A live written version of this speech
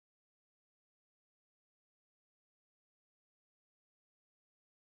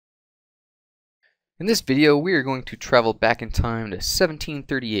In this video, we are going to travel back in time to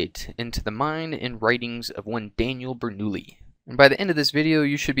 1738 into the mind and writings of one Daniel Bernoulli. And by the end of this video,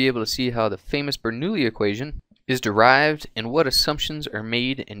 you should be able to see how the famous Bernoulli equation is derived and what assumptions are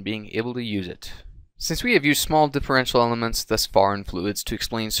made in being able to use it. Since we have used small differential elements thus far in fluids to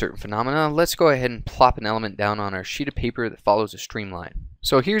explain certain phenomena, let's go ahead and plop an element down on our sheet of paper that follows a streamline.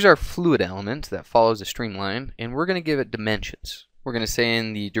 So here's our fluid element that follows a streamline, and we're going to give it dimensions. We're going to say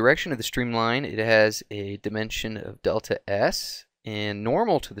in the direction of the streamline it has a dimension of delta S, and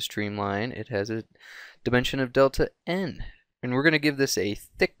normal to the streamline it has a dimension of delta N. And we're going to give this a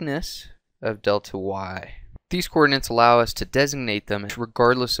thickness of delta Y. These coordinates allow us to designate them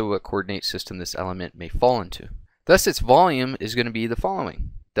regardless of what coordinate system this element may fall into. Thus its volume is going to be the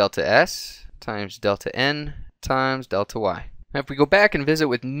following: delta S times delta N times delta Y. Now if we go back and visit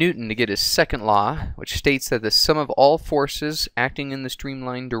with Newton to get his second law, which states that the sum of all forces acting in the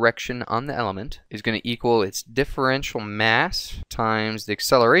streamline direction on the element is going to equal its differential mass times the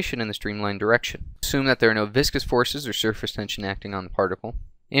acceleration in the streamline direction. Assume that there are no viscous forces or surface tension acting on the particle.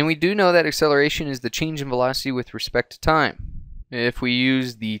 And we do know that acceleration is the change in velocity with respect to time. If we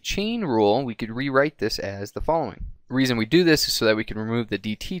use the chain rule, we could rewrite this as the following. The reason we do this is so that we can remove the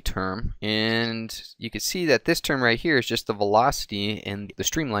dt term, and you can see that this term right here is just the velocity in the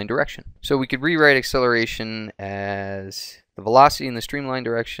streamline direction. So we could rewrite acceleration as the velocity in the streamline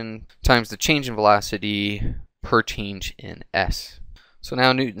direction times the change in velocity per change in s. So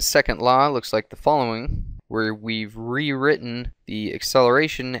now Newton's second law looks like the following, where we've rewritten the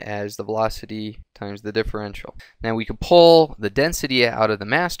acceleration as the velocity times the differential. Now we could pull the density out of the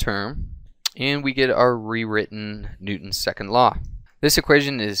mass term, and we get our rewritten Newton's second law. This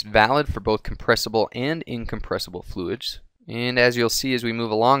equation is valid for both compressible and incompressible fluids. And as you'll see as we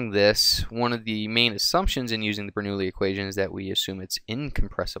move along this, one of the main assumptions in using the Bernoulli equation is that we assume it's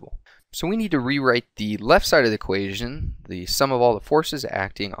incompressible. So we need to rewrite the left side of the equation, the sum of all the forces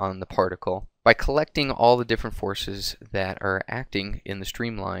acting on the particle, by collecting all the different forces that are acting in the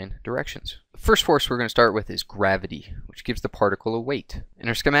streamline directions. The first force we're going to start with is gravity, which gives the particle a weight. In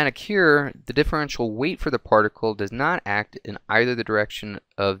our schematic here, the differential weight for the particle does not act in either the direction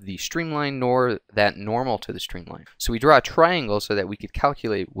of the streamline nor that normal to the streamline. So we draw a triangle so that we could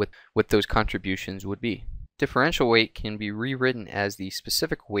calculate what those contributions would be. Differential weight can be rewritten as the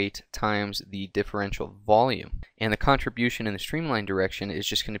specific weight times the differential volume, and the contribution in the streamline direction is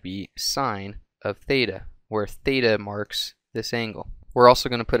just going to be sine of theta, where theta marks this angle. We're also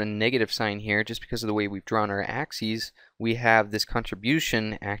going to put a negative sign here just because of the way we've drawn our axes. We have this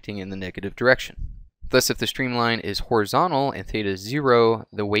contribution acting in the negative direction. Thus, if the streamline is horizontal and theta is 0,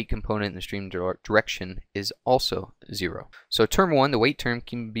 the weight component in the stream direction is also 0. So term 1, the weight term,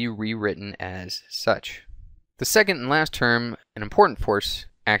 can be rewritten as such. The second and last term, an important force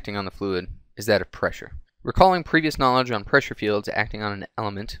acting on the fluid, is that of pressure. Recalling previous knowledge on pressure fields acting on an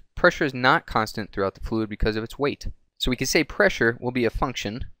element, pressure is not constant throughout the fluid because of its weight. So we can say pressure will be a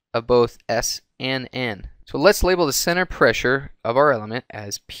function of both S and N. So let's label the center pressure of our element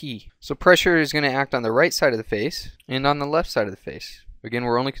as P. So pressure is going to act on the right side of the face and on the left side of the face. Again,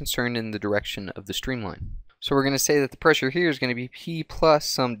 we're only concerned in the direction of the streamline. So we're going to say that the pressure here is going to be P plus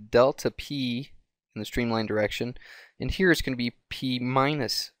some delta P in the streamline direction, and here it's going to be P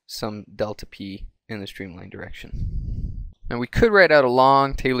minus some delta P in the streamline direction. Now we could write out a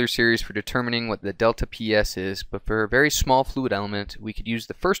long Taylor series for determining what the delta PS is, but for a very small fluid element we could use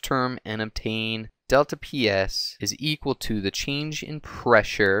the first term and obtain delta PS is equal to the change in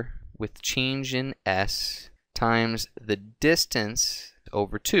pressure with change in S times the distance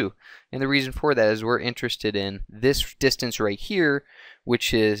over 2. And the reason for that is we're interested in this distance right here,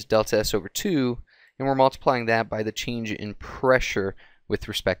 which is delta S over 2, and we're multiplying that by the change in pressure with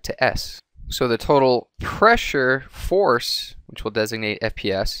respect to S. So the total pressure force, which we'll designate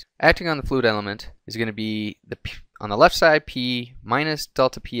FPS, acting on the fluid element is going to be, on the left side, P minus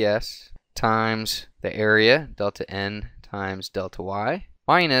delta PS times the area, delta N times delta Y,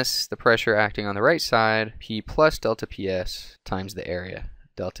 minus the pressure acting on the right side, P plus delta PS times the area,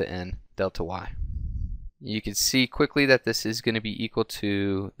 delta N delta Y. You can see quickly that this is going to be equal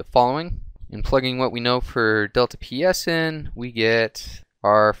to the following. And plugging what we know for delta PS in, we get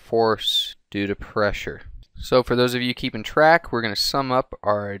our force due to pressure. So for those of you keeping track, we're going to sum up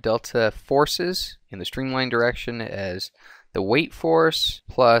our delta forces in the streamline direction as the weight force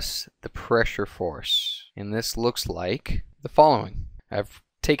plus the pressure force. And this looks like the following. I've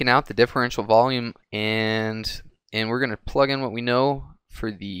taken out the differential volume and we're going to plug in what we know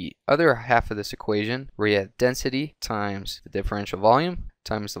for the other half of this equation, where you have density times the differential volume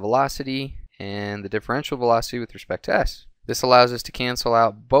times the velocity and the differential velocity with respect to s. This allows us to cancel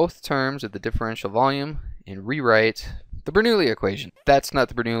out both terms of the differential volume and rewrite the Bernoulli equation. That's not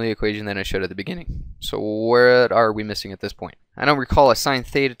the Bernoulli equation that I showed at the beginning. So what are we missing at this point? I don't recall a sine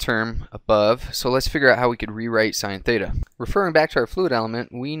theta term above, so let's figure out how we could rewrite sine theta. Referring back to our fluid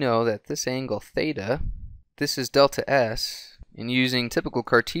element, we know that this angle theta, this is delta s, and using typical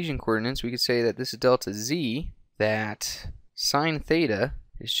Cartesian coordinates, we could say that this is delta z, that sine theta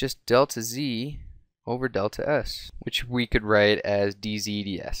is just delta z over delta s, which we could write as dz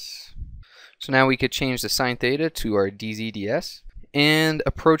ds. So now we could change the sine theta to our dz ds and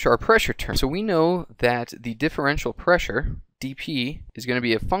approach our pressure term. So we know that the differential pressure, dP, is going to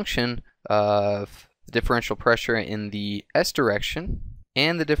be a function of the differential pressure in the s direction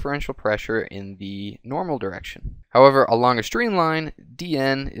and the differential pressure in the normal direction. However, along a streamline,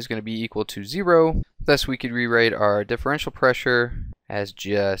 dN is going to be equal to 0. Thus, we could rewrite our differential pressure as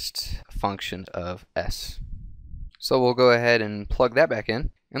just a function of s. So we'll go ahead and plug that back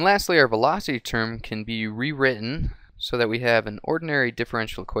in. And lastly, our velocity term can be rewritten so that we have an ordinary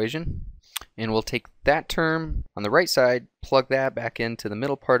differential equation. And we'll take that term on the right side, plug that back into the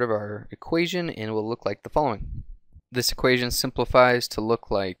middle part of our equation, and it will look like the following. This equation simplifies to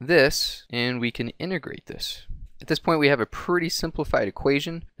look like this, and we can integrate this. At this point, we have a pretty simplified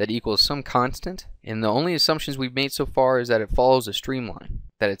equation that equals some constant, and the only assumptions we've made so far is that it follows a streamline,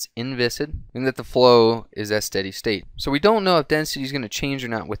 that it's inviscid, and that the flow is at steady state. So we don't know if density is going to change or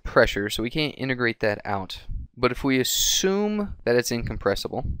not with pressure, so we can't integrate that out. But if we assume that it's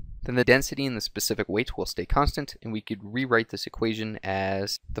incompressible, then the density and the specific weight will stay constant, and we could rewrite this equation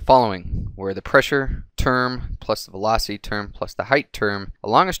as the following, where the pressure term plus the velocity term plus the height term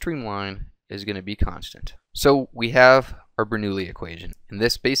along a streamline is going to be constant. So we have our Bernoulli equation, and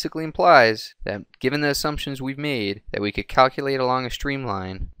this basically implies that given the assumptions we've made, that we could calculate along a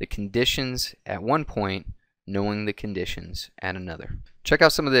streamline the conditions at one point, knowing the conditions at another. Check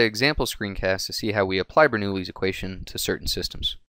out some of the example screencasts to see how we apply Bernoulli's equation to certain systems.